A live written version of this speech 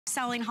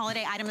selling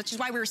holiday item, which is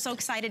why we were so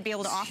excited to be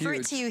able to offer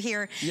it to you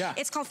here. Yeah.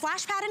 It's called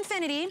FlashPad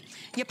Infinity.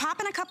 You pop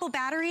in a couple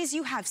batteries,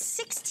 you have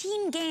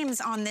 16 games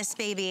on this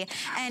baby.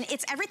 And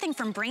it's everything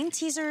from brain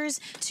teasers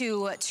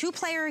to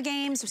 2-player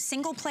games,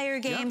 single-player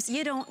games. Yep.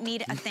 You don't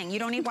need a thing. You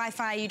don't need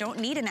Wi-Fi, you don't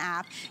need an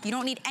app. You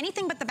don't need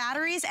anything but the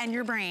batteries and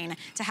your brain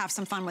to have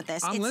some fun with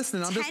this. I'm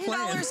listening, I'm just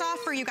playing. $10 off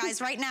for you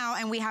guys right now,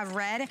 and we have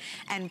red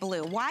and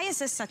blue. Why is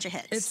this such a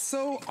hit? It's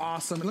so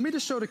awesome. Let me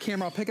just show the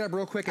camera. I'll pick it up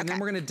real quick, and then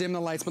we're gonna dim the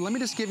lights. But let me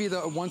just give you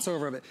the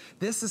once-over of it.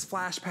 This is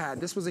FlashPad.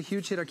 This was a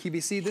huge hit at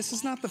QVC. This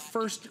is not the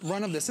first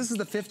run of this. This is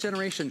the 5th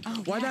generation.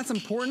 Why that's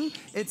important,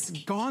 it's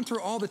gone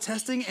through all the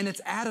testing, and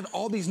it's added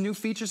all these new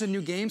features and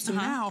new games. So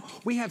now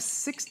we have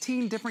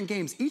 16 different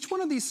games. Each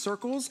one of these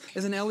circles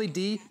is an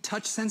LED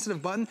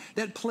touch-sensitive button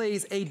that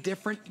plays a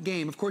different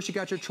game. Of course, you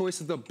got your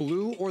choice of the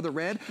blue or the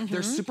red.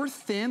 They're super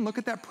thin. Look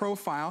at that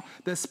profile.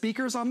 The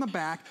speakers on the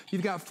back.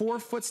 You've got 4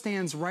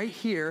 footstands right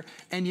here,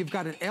 and you've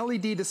got an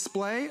LED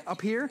display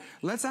up here.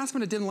 Let's ask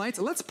them to dim lights.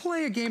 Let's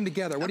play a game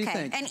together. What do you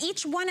think? And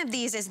each one of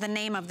these is the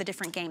name of the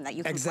different game that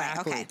you can play.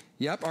 Okay.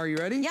 Yep, are you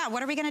ready? Yeah,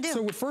 what are we gonna do?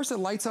 So first it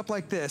lights up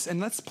like this, and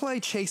let's play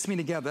Chase Me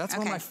Together. That's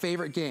one of my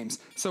favorite games.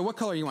 So what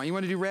color you want? You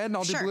want to do red and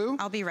I'll do blue?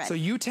 I'll be red. So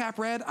you tap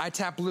red, I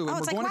tap blue. Oh, and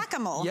it's like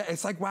whack-a-mole. Yeah,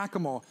 it's like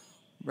whack-a-mole.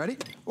 Ready?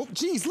 Oh,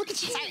 geez, look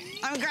at you.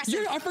 I'm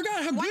aggressive. I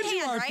forgot how good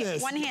you are at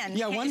this. One hand.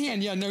 Yeah, one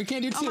hand. Yeah, no, we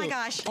can't do 2. Oh my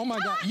gosh. Oh my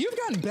God. You've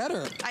gotten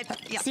better.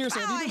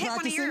 Seriously, I have you been hit practicing?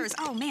 one of yours.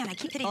 Oh man, I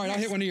keep hitting All right, I'll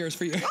hit one of yours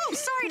for you. Oh,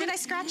 sorry, did I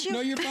scratch you?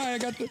 No, you're fine. I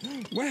got the.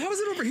 Wait, how is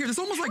it over here? It's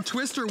almost like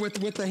Twister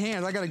with the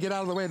hands. I got to get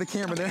out of the way of the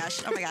camera there.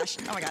 Oh my gosh.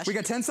 Oh my gosh. We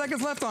got 10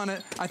 seconds left on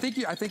it. I think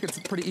it's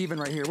pretty even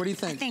right here. What do you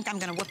think? I think I'm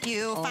gonna whoop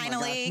you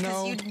finally,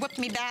 because you whooped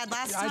me bad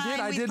last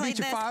time. I did beat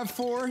you. 5,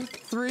 4,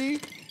 3,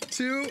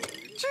 2.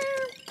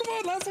 Come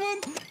on, last one.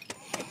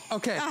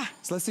 Okay,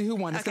 so let's see who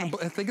won. I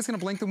think it's gonna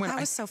blink the winner. That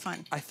was so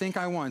fun. I think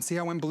I won. See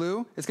how I went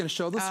blue? It's gonna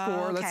show the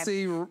score. Let's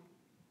see.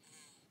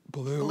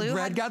 Blue.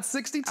 Red got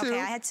 62. Okay,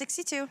 I had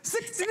 62.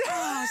 60.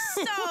 Oh,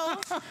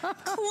 so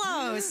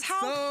close. How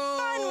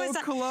fun was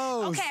that?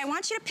 Close. Okay, I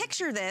want you to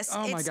picture this.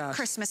 Oh my gosh. It's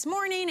Christmas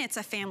morning, it's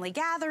a family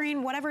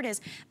gathering, whatever it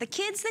is. The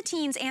kids, the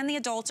teens, and the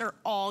adults are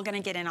all gonna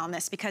get in on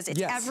this because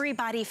it's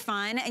everybody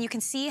fun, and you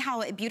can see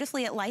how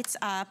beautifully it lights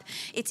up.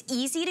 It's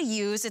easy to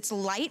use, it's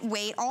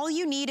lightweight. All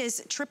you need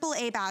is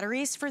AAA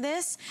batteries for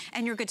this,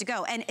 and you're good to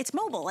go. And it's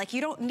mobile, like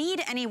you don't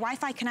need any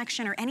Wi-Fi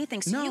connection or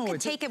anything, so you can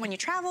take it when you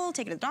travel,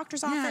 take it to the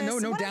doctor's office. Yeah,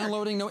 no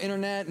downloading, no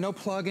internet, no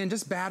plug-in,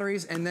 just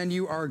batteries, and then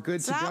you are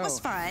good to go. That was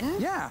fun.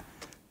 Yeah.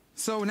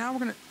 So now we're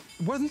gonna,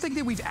 one thing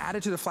that we've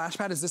added to the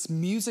FlashPad is this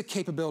music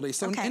capability.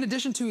 So in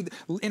addition to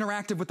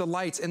interactive with the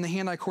lights and the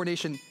hand-eye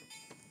coordination,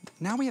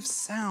 now we have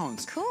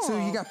sounds. Cool.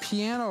 So you got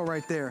piano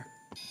right there.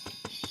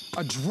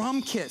 A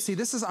drum kit. See,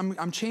 this is,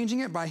 I'm changing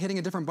it by hitting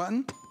a different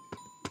button.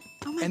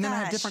 Oh my And then I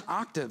have different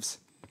octaves.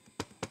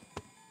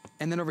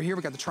 And then over here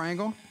we got the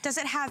triangle. Does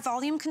it have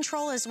volume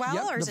control as well?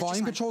 Yep, or is the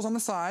volume control's on the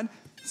side.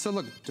 So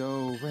look,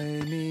 do,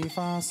 re, mi,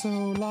 fa,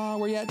 sol, la,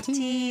 where you at?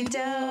 Ti, do.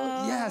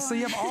 Yeah, so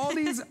you have all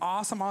these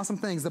awesome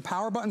things. The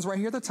power button's right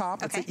here at the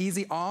top. It's an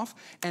easy off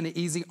and an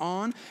easy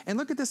on. And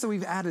look at this, so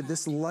we've added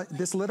this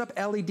lit up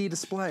LED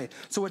display.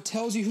 So it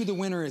tells you who the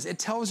winner is. It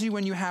tells you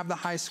when you have the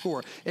high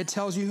score. It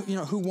tells you,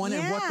 who won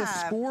and what the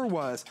score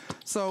was.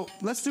 So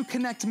let's do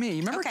Connect Me. You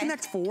remember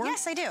Connect 4?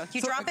 Yes, I do.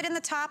 You drop it in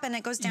the top and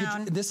it goes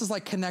down. This is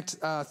like Connect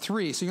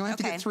 3, so you only have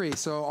to get 3.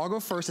 So I'll go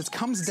first. It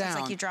comes down.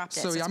 It's like you dropped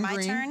it. So it's I'm my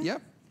green. Turn?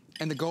 Yep.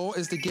 And the goal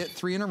is to get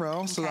 3 in a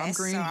row. So I'm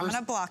green. So I'm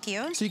gonna block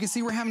you. So you can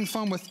see we're having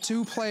fun with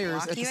 2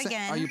 players. Block you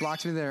again. Oh, you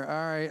blocked me there. All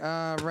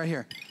right, right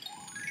here.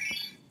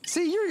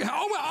 See, you're,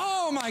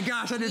 oh my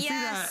gosh, I didn't see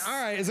that. All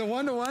right, is it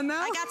 1-to-1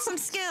 now? I got some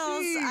skills.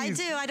 I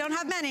do, I don't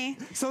have many.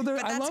 So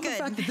I love the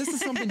fact that this is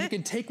something you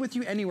can take with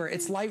you anywhere.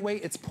 It's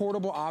lightweight, it's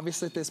portable,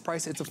 obviously at this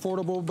price, it's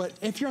affordable, but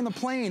if you're on the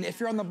plane,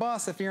 if you're on the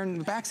bus, if you're in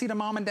the backseat of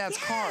mom and dad's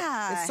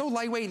car, it's so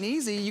lightweight and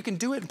easy, you can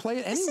do it and play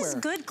it anywhere. This is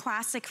good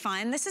classic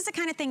fun. This is the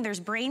kind of thing, there's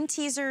brain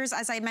teasers,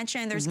 as I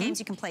mentioned, there's games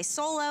you can play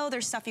solo,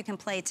 there's stuff you can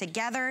play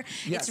together.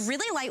 It's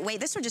really lightweight.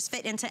 This would just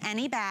fit into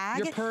any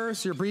bag. Your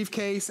purse, your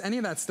briefcase, any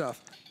of that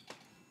stuff.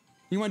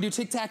 You want to do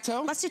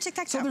tic-tac-toe? Let's do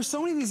tic-tac-toe. So there's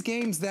so many of these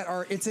games that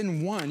are, it's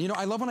in one.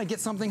 I love when I get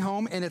something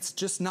home and it's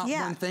just not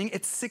one thing.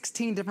 It's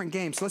 16 different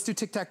games. So let's do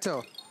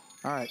tic-tac-toe.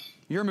 All right,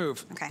 your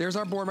move. Okay. There's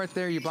our board right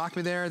there. You block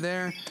me there.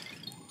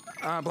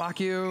 Block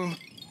you.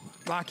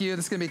 This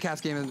is gonna be a Cats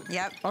game.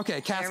 Yep.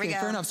 Okay, Cats game,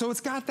 fair enough. So it's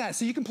got that.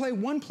 So you can play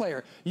 1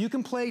 player. You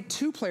can play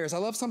 2 players. I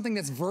love something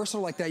that's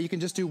versatile like that. You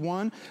can just do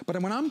 1.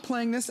 But when I'm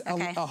playing this,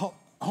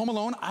 Home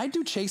Alone, I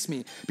do Chase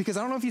Me, because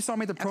I don't know if you saw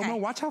me at the promo,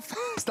 watch how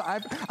fast,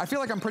 I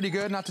feel like I'm pretty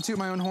good, not to toot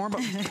my own horn,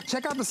 but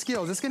check out the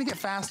skills. It's gonna get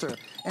faster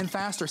and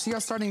faster. See how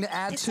it's starting to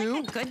add 2? It's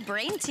like a good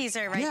brain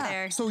teaser right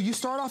there. So you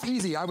start off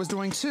easy. I was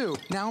doing 2,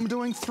 now I'm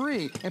doing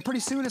 3, and pretty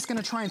soon it's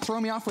gonna try and throw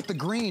me off with the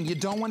green. You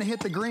don't wanna hit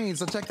the green,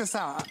 so check this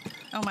out.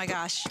 Oh my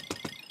gosh.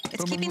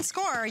 It's keeping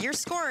score. Your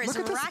score is Look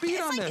at the speed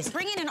on this. It's like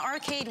bringing an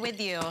arcade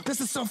with you.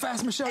 This is so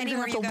fast, Michelle. You're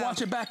gonna have to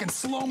watch it back in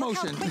slow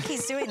motion. Look how quick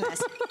he's doing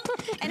this.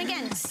 And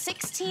again,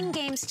 16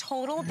 games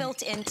total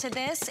built into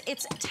this.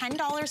 It's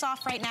 $10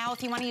 off right now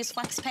if you want to use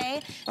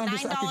FlexPay.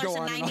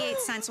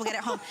 $9.98 will get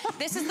it home.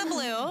 This is the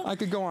blue. I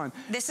could go on.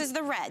 This is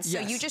the red. So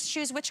you just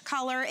choose which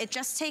color. It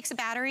just takes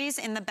batteries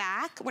in the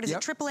back. What is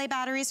it? AAA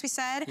batteries, we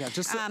said. Yeah,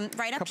 just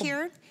right up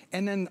here.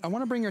 And then I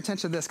want to bring your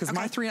attention to this because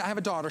I have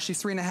a daughter.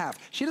 She's 3.5.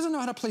 She doesn't know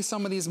how to play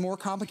some of these more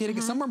complicated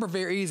because some of them are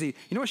very easy.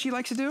 You know what she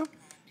likes to do?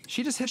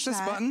 She just hits this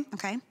button.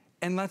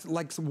 And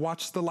let's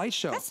watch the light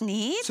show. That's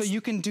neat. So you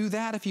can do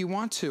that if you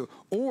want to.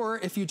 Or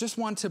if you just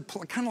want to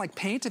kind of like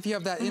paint, if you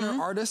have that inner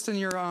artist in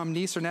your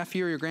niece or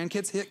nephew or your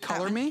grandkids, hit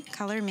Color Me.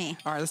 Color Me.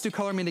 All right, let's do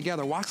Color Me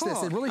together. Watch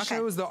this. It really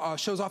shows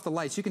off the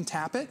lights. You can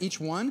tap it, each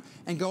one,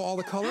 and go all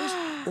the colors.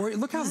 Or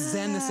look how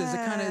zen this is. It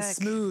kind of is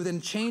smooth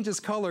and changes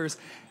colors.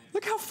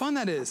 Look how fun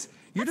that is.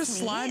 You're just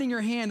sliding your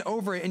hand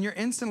over it and you're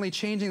instantly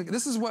changing.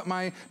 This is what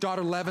my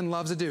daughter Levin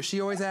loves to do. She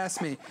always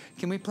asks me,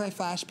 can we play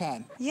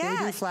FlashPad? Yeah.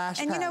 Can we do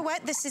FlashPad? And you know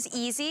what? This is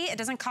easy. It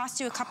doesn't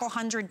cost you a couple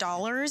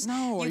 $100s.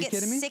 No, are you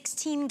kidding me? You get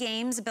 16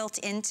 games built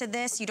into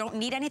this. You don't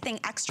need anything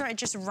extra. It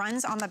just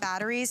runs on the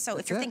batteries. So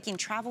if you're thinking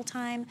travel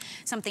time,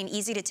 something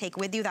easy to take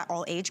with you that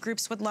all age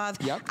groups would love.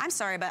 I'm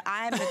sorry, but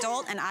I'm an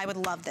adult and I would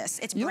love this.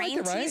 It's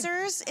brain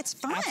teasers. It's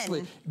fun.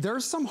 Absolutely.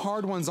 There's some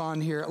hard ones on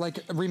here. Like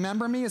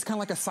Remember Me is kind of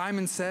like a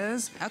Simon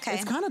Says.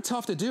 It's kind of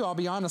tough to do, I'll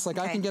be honest. Like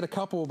I can get a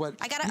couple, but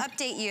I gotta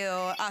update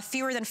you.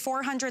 Fewer than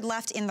 400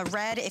 left in the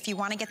red. If you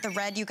want to get the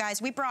red, you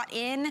guys, we brought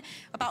in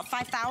about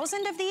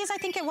 5,000 of these, I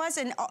think it was,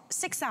 and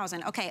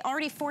 6,000. Okay,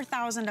 already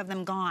 4,000 of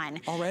them gone.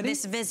 Already?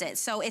 This visit.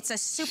 So it's a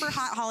super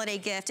hot holiday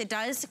gift. It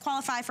does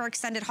qualify for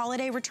extended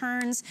holiday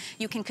returns.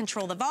 You can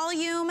control the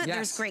volume.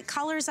 There's great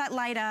colors that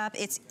light up.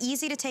 It's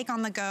easy to take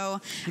on the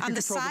go.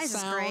 The size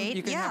is great.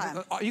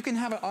 You can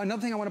have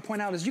another thing I want to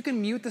point out is you can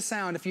mute the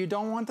sound if you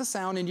don't want the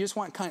sound and you just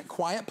want kind of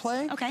quiet play.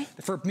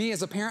 For me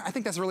as a parent, I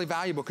think that's really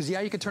valuable because you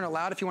can turn it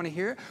loud if you want to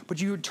hear it, but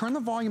you turn the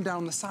volume down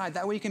on the side.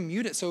 That way you can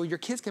mute it so your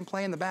kids can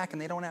play in the back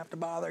and they don't have to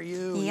bother you.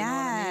 You know what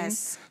I mean?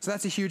 So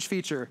that's a huge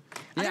feature.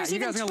 You guys are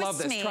gonna love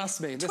this.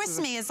 Trust me.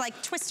 Twist Me is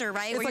like Twister,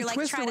 right? It's like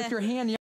Twister with your hand.